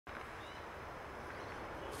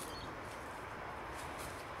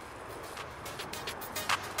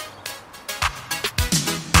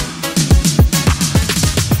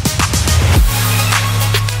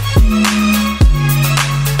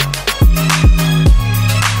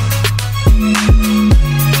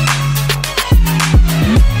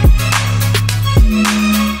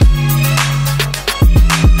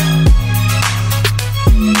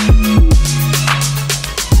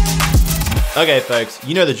Okay folks,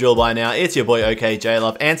 you know the drill by now, it's your boy OK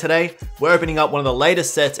J-Love, and today we're opening up one of the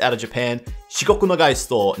latest sets out of Japan,漆黒のガイス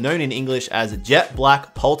ト, known in English as Jet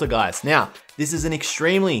Black Poltergeist. Now, this is an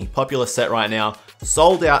extremely popular set right now,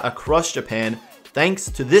 sold out across Japan,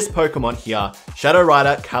 thanks to this Pokemon here, Shadow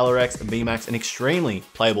Rider Calyrex VMAX, an extremely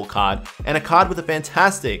playable card, and a card with a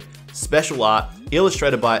fantastic special art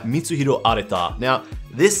illustrated by Mitsuhiro Arita. Now,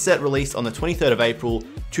 this set released on the 23rd of April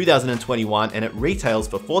 2021 and it retails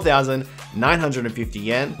for 4,950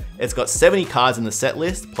 yen. It's got 70 cards in the set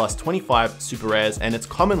list plus 25 super rares, and it's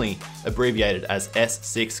commonly abbreviated as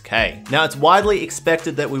S6K. Now, it's widely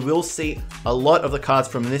expected that we will see a lot of the cards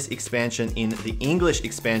from this expansion in the English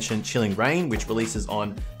expansion Chilling Reign, which releases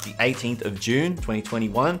on the 18th of June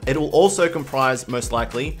 2021. It will also comprise, most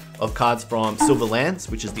likely, of cards from Silver Lance,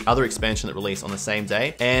 which is the other expansion that released on the same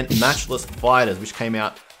day, and Matchless Fighters, which came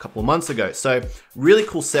out a couple of months ago. So really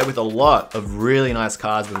cool set with a lot of really nice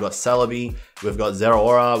cards. We've got Celebi, we've got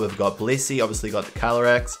Zeraora, we've got Blissey, obviously got the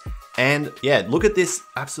Calyrex. And yeah, look at this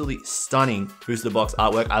absolutely stunning booster box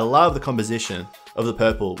artwork. I love the composition of the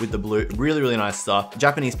purple with the blue. Really, really nice stuff.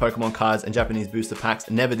 Japanese Pokemon cards and Japanese booster packs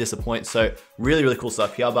never disappoint. So really, really cool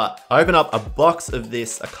stuff here. But I opened up a box of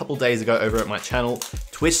this a couple days ago over at my channel,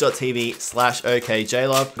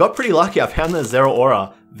 twitch.tv/OKJLove. Got pretty lucky. I found the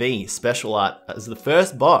Zeraora V special art as the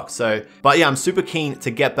first box. But yeah, I'm super keen to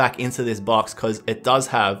get back into this box because it does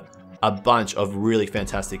have a bunch of really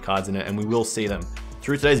fantastic cards in it, and we will see them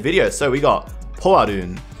through today's video. So we got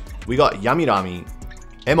Poarun, we got Yamirami,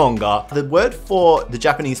 Emonga. The word for the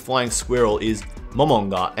Japanese flying squirrel is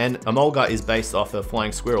Momonga, and Emolga is based off a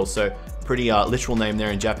flying squirrel, so pretty literal name there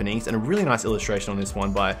in Japanese, and a really nice illustration on this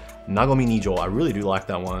one by Nagomi Nijo. I really do like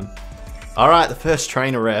that one. All right, the first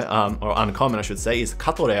trainer rare, or uncommon I should say, is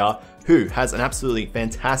Katorea, who has an absolutely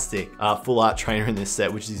fantastic full art trainer in this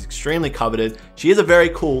set, which is extremely coveted. She is a very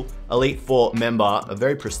cool Elite Four member, a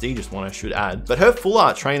very prestigious one I should add, but her full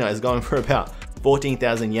art trainer is going for about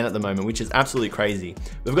 14,000 yen at the moment, which is absolutely crazy.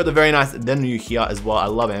 We've got the very nice Denryu here as well. I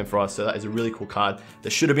love Ampharos, so that is a really cool card that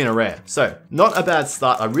should have been a rare. So not a bad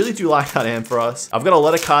start. I really do like that Ampharos. I've got a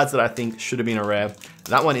lot of cards that I think should have been a rare.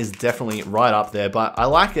 That one is definitely right up there, but I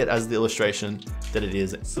like it as the illustration that it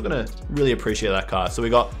is. Still gonna really appreciate that card. So we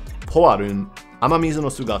got Poarun, Amamizu no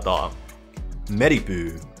Sugata,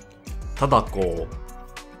 Meripu, Tadako,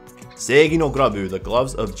 Seigi no Grabu, the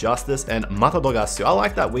Gloves of Justice, and Matadogasu. I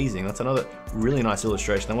like that wheezing. That's another really nice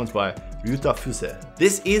illustration. That one's by Ryuta Fuse.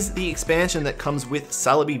 This is the expansion that comes with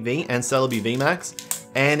Celebi V and Celebi VMAX,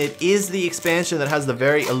 and it is the expansion that has the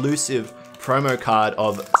very elusive promo card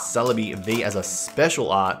of Celebi V as a special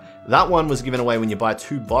art. That one was given away when you buy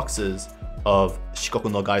 2 boxes of Shikoku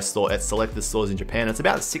no Gai store at selected stores in Japan. It's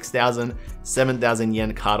about 6,000, 7,000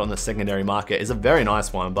 yen card on the secondary market. It's a very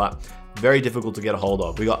nice one, but very difficult to get a hold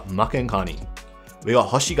of. We got Makenkani. We got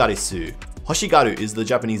Hoshigarisu. Hoshigaru is the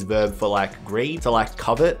Japanese verb for like greed, to like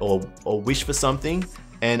covet or wish for something.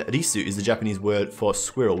 And Risu is the Japanese word for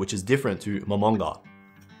squirrel, which is different to Momonga.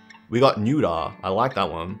 We got Nura. I like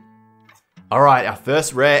that one. All right, our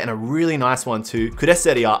first rare, and a really nice one too.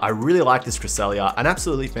 Kureseria. I really like this Cresselia. An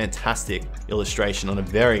absolutely fantastic illustration on a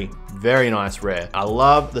very, very nice rare. I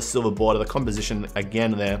love the silver border, the composition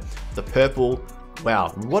again there, the purple. Wow,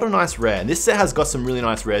 what a nice rare. And this set has got some really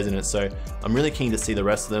nice rares in it, so I'm really keen to see the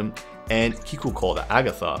rest of them. And Kikuko, the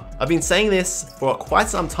Agatha. I've been saying this for quite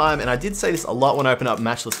some time, and I did say this a lot when I opened up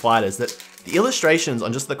Matchless Fighters, that the illustrations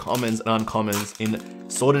on just the commons and uncommons in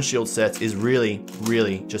Sword and Shield sets is really,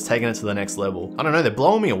 really just taking it to the next level. I don't know, they're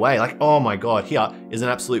blowing me away. Like, oh my god, here is an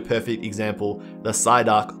absolute perfect example. The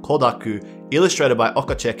Psyduck Kodaku, illustrated by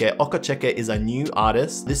Okacheke. Okacheke is a new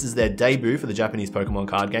artist. This is their debut for the Japanese Pokemon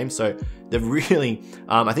card game, so they've really,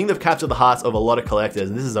 I think they've captured the hearts of a lot of collectors,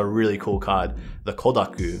 and this is a really cool card, the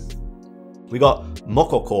Kodaku. We got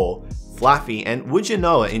Mokoko, Fluffy, and would you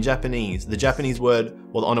know it in Japanese? The Japanese word,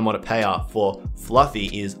 or the onomatopoeia for fluffy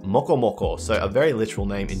is Mokomoko, so a very literal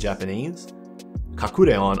name in Japanese.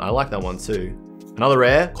 Kakureon, I like that one too. Another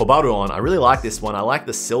rare, Kobaruon. I really like this one. I like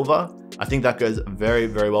the silver. I think that goes very,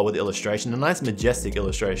 very well with the illustration. A nice majestic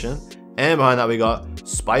illustration. And behind that we got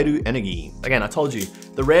Spairu Energy. Again, I told you,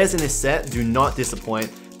 the rares in this set do not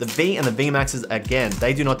disappoint. The V and the VMAXs, again,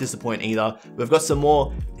 they do not disappoint either. We've got some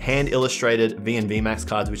more hand illustrated V and VMAX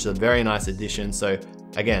cards, which is a very nice addition. So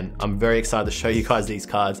again, I'm very excited to show you guys these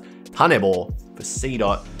cards. Tanebo for C.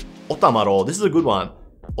 Otamaro, this is a good one.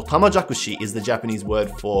 Otamajakushi is the Japanese word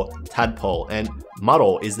for tadpole, and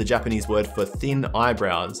maro is the Japanese word for thin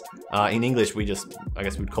eyebrows. In English, I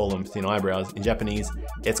guess we'd call them thin eyebrows. In Japanese,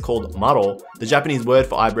 it's called maro. The Japanese word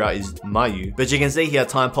for eyebrow is mayu. But you can see here,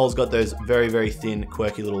 Timepole's got those very, very thin,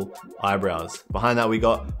 quirky little eyebrows. Behind that, we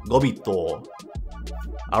got Gobito.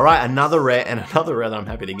 All right, another rare and another rare that I'm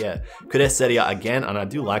happy to get. Kureseria again, and I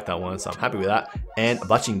do like that one, so I'm happy with that. And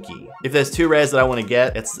Bachinki. If there's two rares that I want to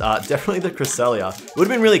get, it's definitely the Cresselia. It would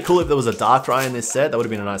have been really cool if there was a Darkrai in this set. That would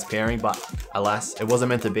have been a nice pairing, but alas, it wasn't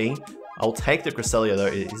meant to be. I'll take the Cresselia though,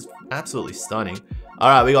 it is absolutely stunning. All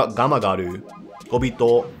right, we got Gamagaru,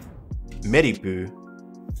 Gobito, Meripu,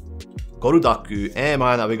 Gorudaku, and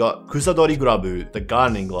behind that we got Kusadori Gurabu, the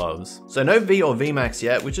gardening gloves. So no V or VMAX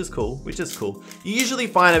yet, which is cool, You usually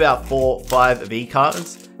find about 4-5 V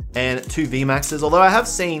cards and 2 VMAXs, although I have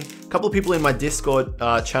seen a couple of people in my Discord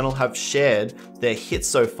channel have shared their hits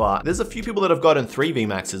so far. There's a few people that have gotten 3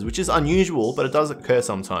 VMAXs, which is unusual, but it does occur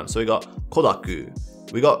sometimes. So we got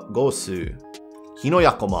Kodaku, we got Gosu,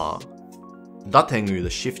 Hinoyakoma, Datengu, the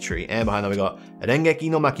shift tree, and behind that we got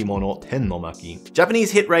Rengeki no Makimono, Ten no Maki.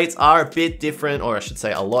 Japanese hit rates are a bit different, or I should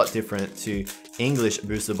say a lot different to English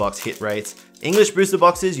booster box hit rates. English booster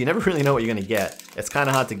boxes, you never really know what you're gonna get. It's kind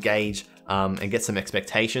of hard to gauge and get some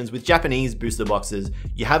expectations. With Japanese booster boxes,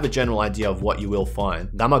 you have a general idea of what you will find.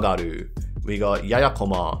 Gamagaru, we got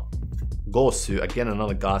Yayakoma, Gosu, again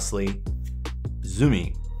another ghastly,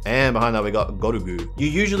 Zumi, and behind that we got Gorugu. You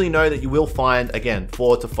usually know that you will find, again,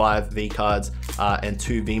 4 to 5 V cards and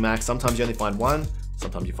 2 VMAX. Sometimes you only find 1,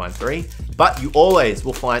 sometimes you find 3, but you always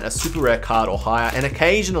will find a super rare card or higher, and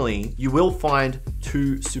occasionally you will find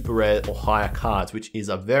 2 super rare or higher cards, which is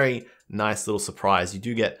a very nice little surprise. You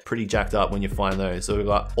do get pretty jacked up when you find those. So we've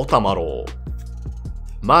got Otamaro,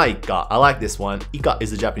 Maika, I like this one. Ika is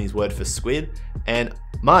the Japanese word for squid, and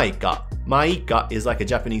Maika. Maika is like a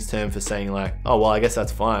Japanese term for saying like, oh, well, I guess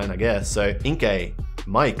that's fine, I guess. So, Inke,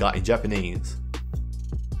 Maika in Japanese.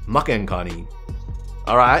 Makenkani.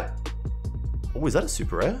 All right. Oh, is that a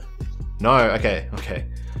super rare? No, okay.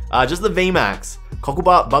 Just the VMAX.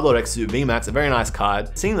 Kokuba Badorexu VMAX, a very nice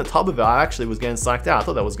card. Seeing the top of it, I actually was getting psyched out. I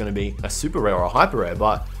thought that was gonna be a super rare or a hyper rare,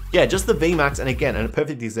 but yeah, just the VMAX, and again, a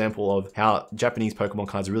perfect example of how Japanese Pokemon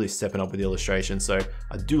cards are really stepping up with the illustration, so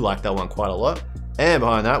I do like that one quite a lot. And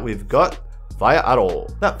behind that, we've got Fire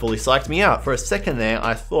Aro. That fully psyched me out. For a second there,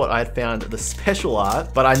 I thought I had found the special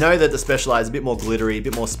art, but I know that the special art is a bit more glittery, a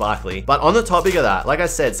bit more sparkly. But on the topic of that, like I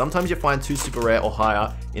said, sometimes you find 2 super rare or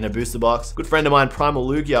higher in a booster box. Good friend of mine, Primal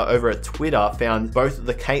Lugia, over at Twitter, found both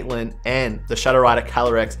the Caitlyn and the Shadow Rider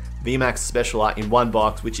Calyrex VMAX special art in one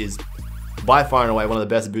box, which is by far and away one of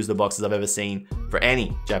the best booster boxes I've ever seen for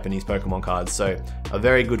any Japanese Pokemon cards. So a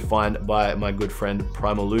very good find by my good friend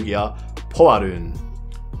Primal Lugia. Poarun.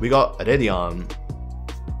 We got Redian,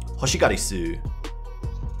 Hoshigarisu.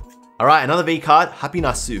 All right, another V card,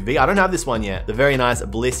 Happinasu V. I don't have this one yet. The very nice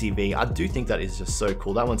Blissey V. I do think that is just so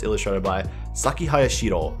cool. That one's illustrated by Saki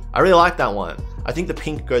Hayashiro. I really like that one. I think the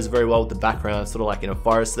pink goes very well with the background, sort of like in a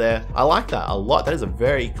forest there. I like that a lot. That is a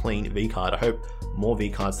very clean V card. I hope more V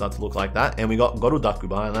cards start to look like that. And we got Gorudaku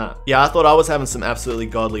behind that. Yeah, I thought I was having some absolutely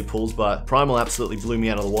godly pulls, but Primal absolutely blew me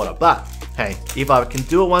out of the water. But hey, if I can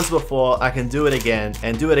do it once before, I can do it again,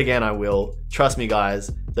 and do it again I will. Trust me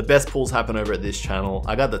guys, the best pulls happen over at this channel.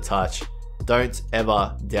 I got the touch. Don't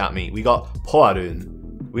ever doubt me. We got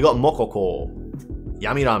Poarun, we got Mokoko,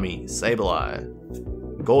 Yamirami, Sableye,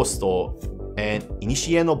 Ghosto, and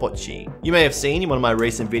Inishie no Bocchi. You may have seen in one of my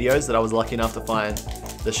recent videos that I was lucky enough to find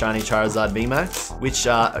the shiny Charizard VMAX, which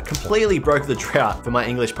completely broke the drought for my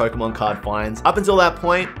English Pokemon card finds. Up until that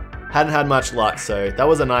point, hadn't had much luck, so that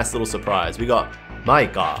was a nice little surprise. We got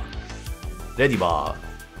Maika, Dedibar,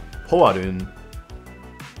 Poarun,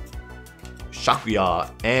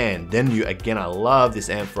 Shakuya, and Denyu. Again, I love this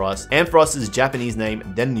Ampharos. Amphoros's Japanese name,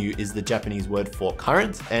 Denyu, is the Japanese word for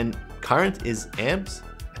current, and current is amps,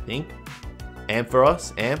 I think.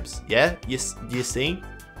 Ampharos, amps, yeah, you see?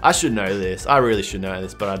 I should know this, I really should know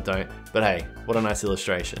this, but I don't. But hey, what a nice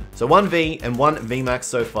illustration. So 1 V and 1 VMAX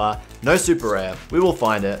so far, no super rare, we will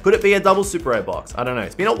find it. Could it be a double super rare box? I don't know,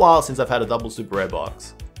 it's been a while since I've had a double super rare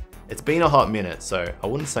box. It's been a hot minute, so I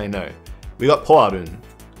wouldn't say no. We got Poarun,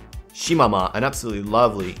 Shimama, an absolutely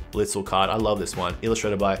lovely Blitzel card, I love this one,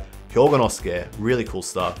 illustrated by Hyogonosuke, really cool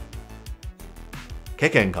stuff.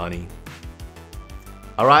 Kekenkani.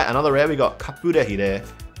 Alright, another rare, we got Kapurehire,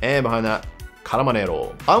 and behind that,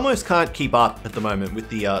 Karamanero. I almost can't keep up at the moment with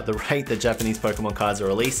the rate that Japanese Pokemon cards are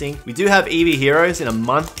releasing. We do have EV Heroes in a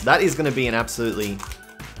month. That is going to be an absolutely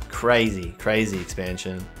crazy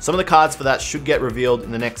expansion. Some of the cards for that should get revealed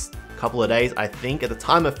in the next couple of days, I think. At the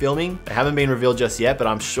time of filming, they haven't been revealed just yet, but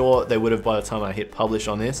I'm sure they would have by the time I hit publish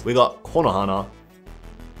on this. We got Konohana,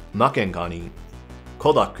 Makenkani,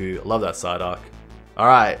 Kodaku, love that side arc. All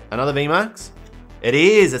right, another VMAX? It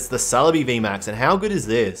is, it's the Celebi VMAX, and how good is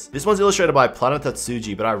this? This one's illustrated by Planeta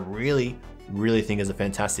Tsuji, but I really think is a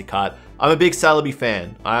fantastic card. I'm a big Celebi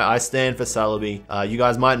fan. I stand for Celebi. You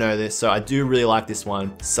guys might know this, so I do really like this one.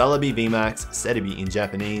 Celebi VMAX, Celebi in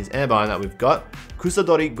Japanese, and behind that we've got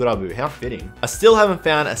Kusadori Gurabu. How fitting. I still haven't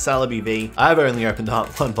found a Celebi V. I've only opened up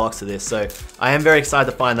one box of this, so I am very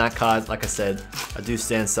excited to find that card. Like I said, I do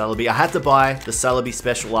stand Celebi. I had to buy the Celebi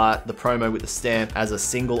special art, the promo with the stamp, as a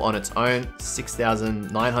single on its own.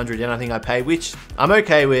 6,900 yen I think I paid, which I'm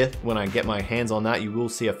okay with. When I get my hands on that, you will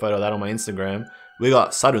see a photo of that on my Instagram. We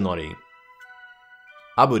got Sarunori,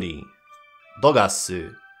 Aburi,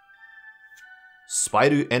 Dogasu,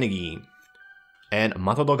 Spairu Energy, and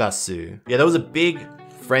Matodogasu. Yeah, there was a big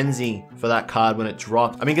frenzy for that card when it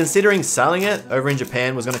dropped. I mean, considering selling it over in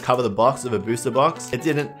Japan was going to cover the box of a booster box, it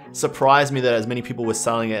didn't surprise me that as many people were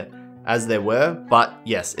selling it as there were. But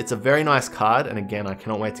yes, it's a very nice card, and again, I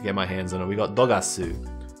cannot wait to get my hands on it. We got Dogasu,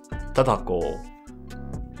 Tatako,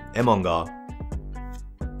 Emonga,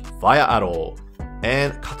 Fire Arrow,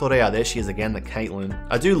 and Katorea. There she is again, the Caitlyn.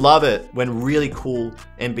 I do love it when really cool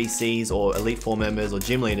NPCs or Elite Four members or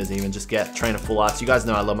gym leaders even just get trainer full arts. You guys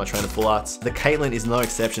know I love my trainer full arts. The Caitlyn is no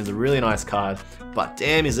exception. It's a really nice card, but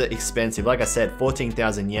damn is it expensive. Like I said,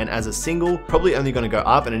 14,000 yen as a single, probably only going to go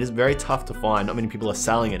up, and it is very tough to find. Not many people are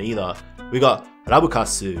selling it either. We got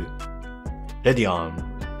Rabukasu,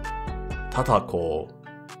 Redian, Tatako.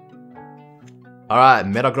 All right,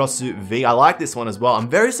 Metagross V. I like this one as well. I'm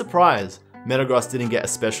very surprised Metagross didn't get a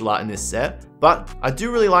special art in this set, but I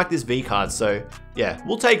do really like this V card, so yeah,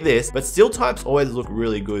 we'll take this. But steel types always look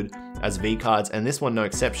really good as V cards, and this one no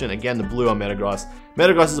exception. Again, the blue on Metagross.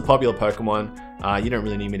 Metagross is a popular Pokemon. You don't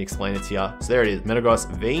really need me to explain it to you. So there it is, Metagross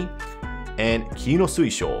V and Kino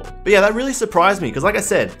Suisho. But yeah, that really surprised me, because like I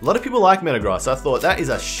said, a lot of people like Metagross. I thought that is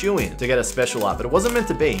a shoo-in to get a special art, but it wasn't meant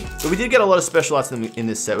to be. But we did get a lot of special arts in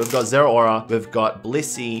this set. We've got Zero Aura, we've got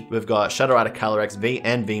Blissey, we've got Shadow Rider Calyrex V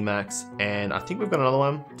and VMAX, and I think we've got another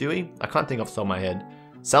one, do we? I can't think off the top of my head.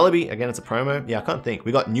 Celebi, again, it's a promo. Yeah, I can't think.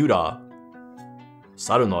 We got Nuda,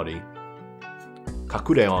 Sarunori,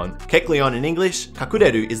 Kakureon. Kecleon in English.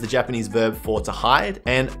 Kakureru is the Japanese verb for to hide,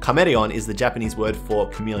 and Kameleon is the Japanese word for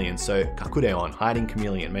chameleon. So Kakureon, hiding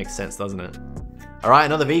chameleon, makes sense, doesn't it? All right,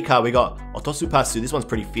 another V card. We got Otosupasu. This one's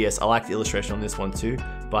pretty fierce. I like the illustration on this one too,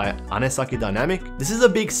 by Anesaki Dynamic. This is a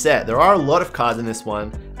big set. There are a lot of cards in this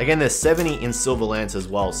one. Again, there's 70 in Silver Lance as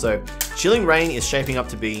well. So Chilling Reign is shaping up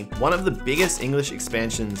to be one of the biggest English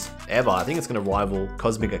expansions ever. I think it's going to rival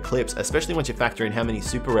Cosmic Eclipse, especially once you factor in how many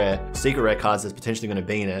super rare, secret rare cards there's potentially going to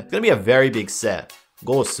be in it. It's going to be a very big set.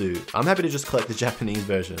 Gosu. I'm happy to just collect the Japanese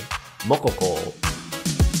version. Mokoko.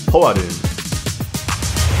 Hoarun.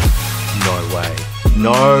 No way.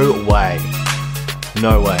 No way.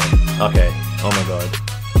 No way. Okay. Oh my god.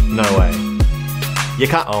 No way. You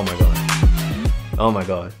can't. Oh my god. Oh my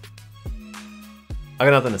god. I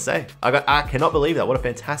got nothing to say. I cannot believe that. What a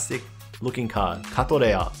fantastic looking card.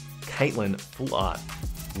 Katorea. Caitlyn full art.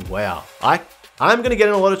 Wow. I'm gonna get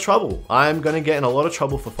in a lot of trouble. I'm gonna get in a lot of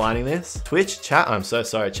trouble for finding this. Twitch, chat, I'm so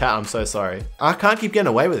sorry. Chat, I'm so sorry. I can't keep getting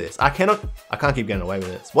away with this. I can't keep getting away with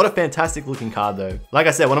this. What a fantastic looking card though. Like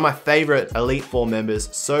I said, one of my favorite Elite Four members,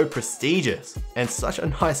 so prestigious and such a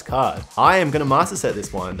nice card. I am gonna master set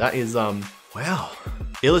this one. That is, wow.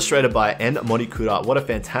 Illustrated by En Morikura. What a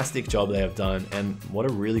fantastic job they have done, and what a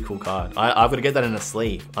really cool card. I've got to get that in a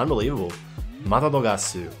sleeve. Unbelievable.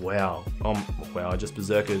 Matadogasu. Wow. Wow, I just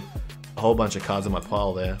berserkered a whole bunch of cards on my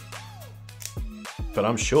pile there. But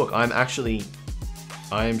I'm shook. I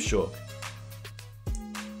am shook.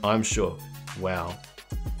 I'm shook. Wow.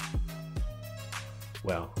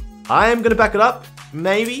 Wow. I am gonna back it up.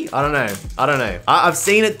 Maybe? I don't know. I don't know. I've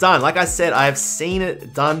seen it done. Like I said, I have seen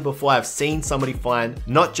it done before. I've seen somebody find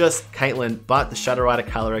not just Caitlyn, but the Shadow Rider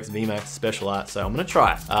Calyrex VMAX special art. So I'm gonna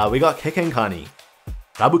try. We got Kekenkani,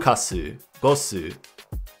 Rabukasu, Gosu,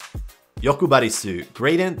 Yokubarisu.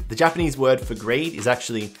 Greedent, the Japanese word for greed is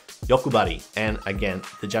actually Yokubari. And again,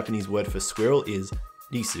 the Japanese word for squirrel is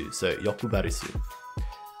Risu, so Yokubarisu.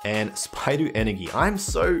 And Spairu Energy. I'm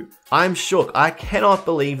shook. I cannot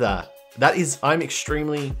believe that. I'm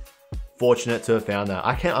extremely fortunate to have found that.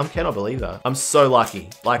 I cannot believe that. I'm so lucky.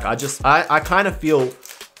 Like, I kind of feel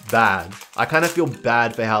bad. I kind of feel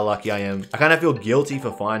bad for how lucky I am. I kind of feel guilty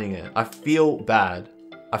for finding it. I feel bad.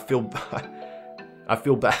 I feel bad.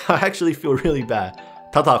 I actually feel really bad.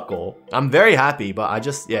 Tatako. I'm very happy, but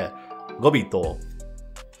yeah. Gobito.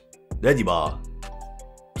 Redibar.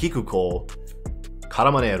 Kikuko,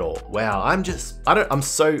 Karamanero. Wow,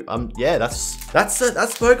 yeah, that's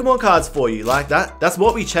Pokemon cards for you. Like that's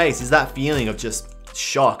what we chase, is that feeling of just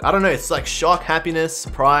shock. I don't know, it's like shock, happiness,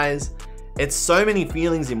 surprise. It's so many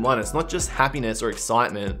feelings in one. It's not just happiness or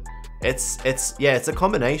excitement. It's a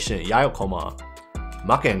combination. Yayokoma,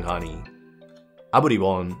 Makenkani,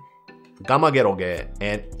 Aburibon, Gamageroge,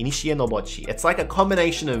 and Inishie no Bochi. It's like a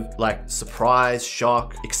combination of like surprise,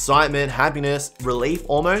 shock, excitement, happiness, relief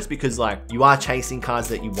almost, because like you are chasing cards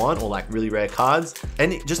that you want, or like really rare cards,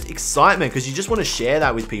 and just excitement because you just want to share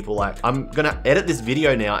that with people. Like, I'm gonna edit this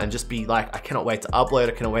video now and just be like, I cannot wait to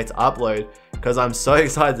upload because I'm so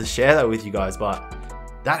excited to share that with you guys. But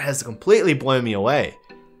that has completely blown me away.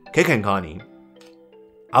 Kekenkani,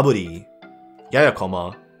 Aburi,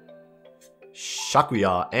 Yayakoma,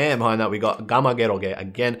 Shakuya, and behind that we got Gamageroge.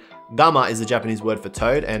 Again, Gama is the Japanese word for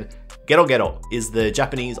toad, and Gerogero is the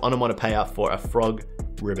Japanese onomatopoeia for a frog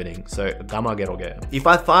ribbiting. So Gamageroge. If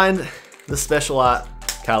I find the special art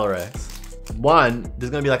Calyrex, 1,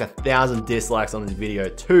 there's gonna be like 1,000 dislikes on this video.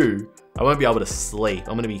 2, I won't be able to sleep.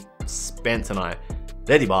 I'm gonna be spent tonight.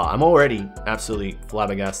 Dediba, I'm already absolutely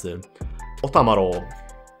flabbergasted. Otamaro,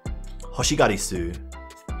 Hoshigarisu,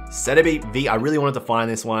 Celebi V. I really wanted to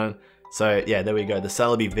find this one. So yeah, there we go. The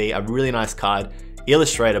Celebi V, a really nice card,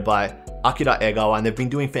 illustrated by Akira Egawa, and they've been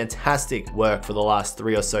doing fantastic work for the last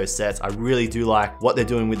 3 or so sets. I really do like what they're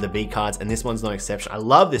doing with the V cards, and this one's no exception. I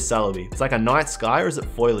love this Celebi. It's like a night sky, or is it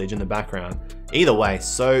foliage in the background? Either way,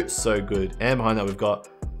 so good. And behind that we've got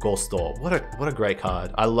Goldstor. What a great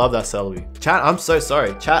card. I love that Celebi. Chat, I'm so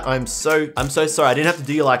sorry. Chat, I'm so sorry. I didn't have to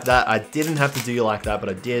do you like that. But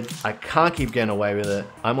I did. I can't keep getting away with it.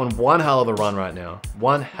 I'm on one hell of a run right now.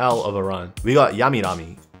 One hell of a run. We got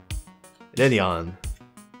Yamirami, Redian,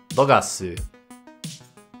 Dogasu,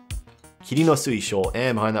 Kirino Suisho,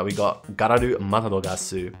 and behind that we got Gararu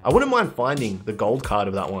Matadogasu. I wouldn't mind finding the gold card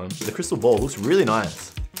of that one. The crystal ball looks really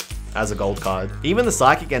nice as a gold card. Even the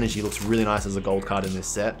psychic energy looks really nice as a gold card in this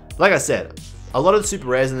set. Like I said, a lot of the super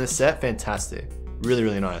rares in this set, fantastic.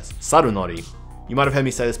 Really nice. Sarunori. You might have heard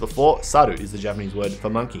me say this before. Saru is the Japanese word for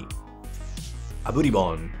monkey.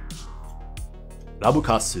 Aburibon,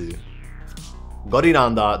 Rabukasu,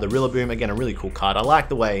 Goriranda, the Rillaboom. Again, a really cool card. I like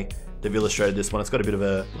the way they've illustrated this one. It's got a bit of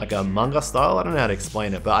a manga style. I don't know how to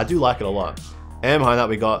explain it, but I do like it a lot. And behind that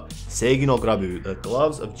we got Seigi no Grabu, the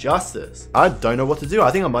Gloves of Justice. I don't know what to do. I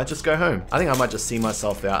think I might just go home. I think I might just see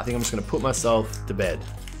myself out. I think I'm just gonna put myself to bed.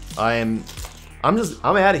 I'm out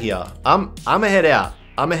of here. I'm a head out.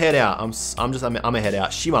 I'm a head out. I'm a head out.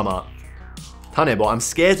 Shimama, Tanebo. I'm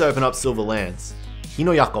scared to open up Silver Lance.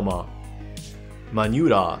 Hinoyakoma,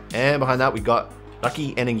 Manura, and behind that we got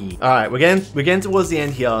Lucky Energy. All right, we're getting towards the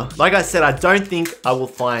end here. Like I said, I don't think I will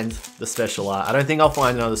find the special art. I don't think I'll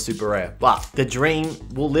find another super rare, but the dream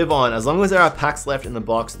will live on. As long as there are packs left in the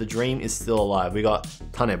box, the dream is still alive. We got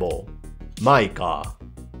Tanebo, Maika,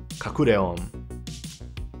 Kakureon,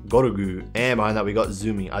 Gorugu, and behind that we got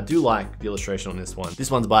Zumi. I do like the illustration on this one.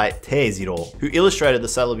 This one's by Teiziro, who illustrated the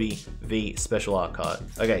Celebi V special art card.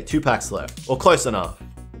 Okay, 2 packs left, or close enough.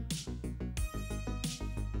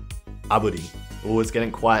 Aburi. Oh, it's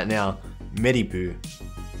getting quiet now. Medipu,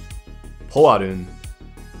 Poarun,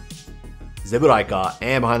 Zeburaika,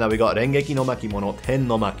 and behind that we got Rengeki no Makimono, Ten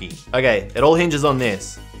no Maki. Okay, it all hinges on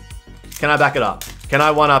this. Can I back it up? Can I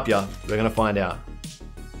one-up ya? We're gonna find out.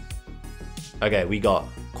 Okay, we got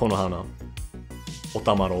Konohana,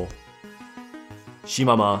 Otamaro,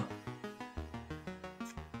 Shimama.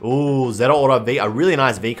 Ooh, Zero Aura V, a really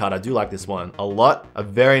nice V card. I do like this one a lot. A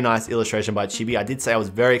very nice illustration by Chibi. I did say I was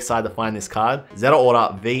very excited to find this card. Zero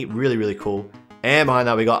Aura V, really cool. And behind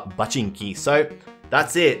that we got Bachinki. So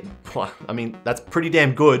that's it. I mean, that's pretty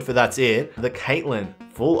damn good for that's it. The Caitlyn,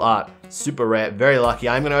 full art, super rare, very lucky.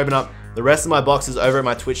 I'm gonna open up the rest of my boxes over at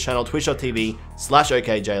my Twitch channel,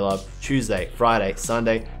 twitch.tv/OKJLove, Tuesday, Friday,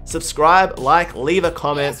 Sunday. Subscribe, like, leave a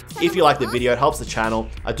comment if you like the video. It helps the channel.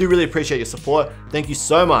 I do really appreciate your support. Thank you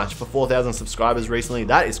so much for 4,000 subscribers recently.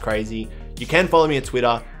 That is crazy. You can follow me on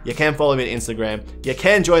Twitter. You can follow me on Instagram. You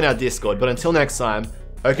can join our Discord. But until next time,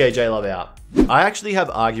 OKJLove out. I actually have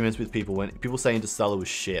arguments with people when people say Interstellar was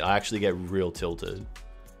shit. I actually get real tilted.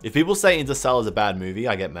 If people say Interstellar is a bad movie,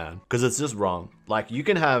 I get mad because it's just wrong. Like, you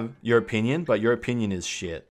can have your opinion, but your opinion is shit.